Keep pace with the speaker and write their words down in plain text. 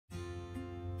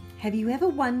Have you ever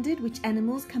wondered which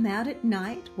animals come out at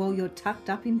night while you're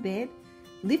tucked up in bed?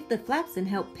 Lift the flaps and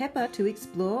help Peppa to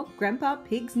explore Grandpa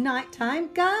Pig's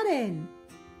nighttime garden.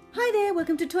 Hi there,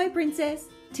 welcome to Toy Princess.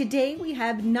 Today we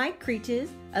have Night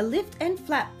Creatures, a lift and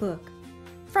flap book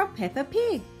from Peppa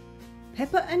Pig.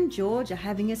 Peppa and George are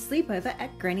having a sleepover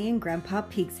at Granny and Grandpa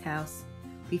Pig's house.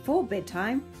 Before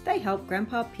bedtime, they help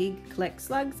Grandpa Pig collect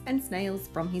slugs and snails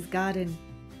from his garden,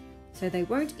 so they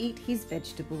won't eat his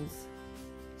vegetables.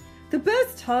 The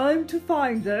best time to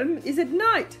find them is at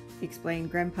night, explained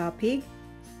Grandpa Pig.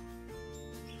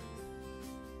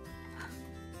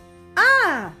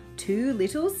 Ah, two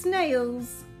little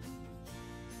snails.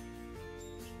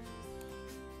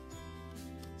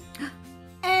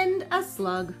 And a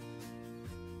slug.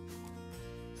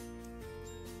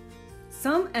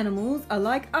 Some animals are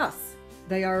like us.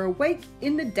 They are awake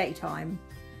in the daytime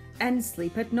and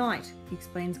sleep at night,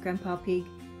 explains Grandpa Pig.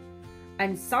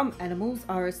 And some animals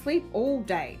are asleep all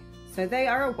day, so they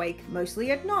are awake mostly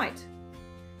at night.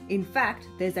 In fact,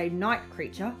 there's a night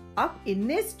creature up in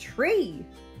this tree.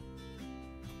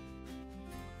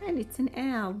 And it's an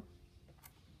owl.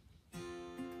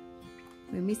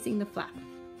 We're missing the flap.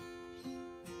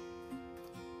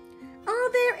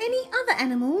 Are there any other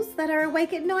animals that are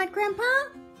awake at night, Grandpa?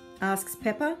 Asks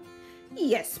Peppa.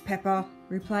 Yes, Peppa,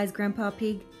 replies Grandpa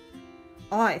Pig.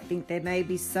 I think there may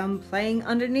be some playing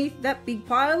underneath that big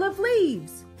pile of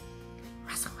leaves.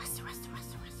 Rustle, rustle, rustle,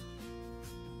 rustle,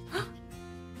 rustle.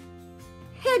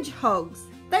 Hedgehogs.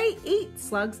 They eat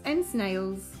slugs and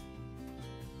snails.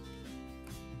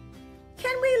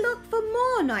 Can we look for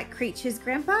more night creatures,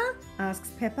 Grandpa? Asks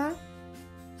Peppa.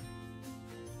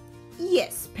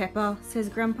 Yes, Peppa, says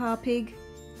Grandpa Pig.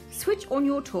 Switch on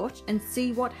your torch and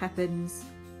see what happens.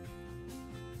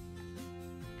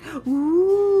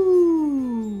 Ooh!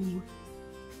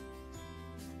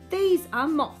 These are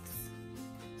moths.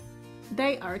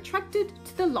 They are attracted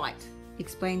to the light,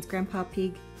 explains Grandpa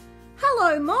Pig.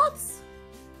 Hello, moths!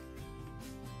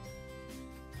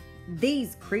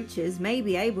 These creatures may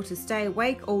be able to stay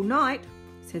awake all night,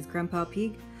 says Grandpa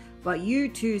Pig, but you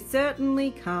two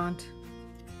certainly can't.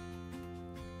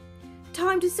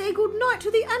 Time to say good night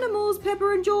to the animals, Peppa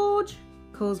and George,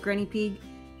 calls Granny Pig.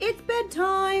 It's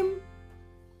bedtime.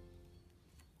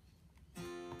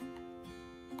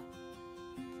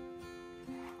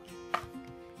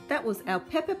 That was our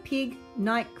Peppa Pig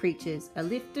Night Creatures, a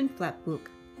lift and flap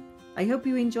book. I hope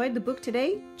you enjoyed the book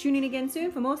today. Tune in again soon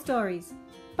for more stories.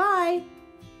 Bye!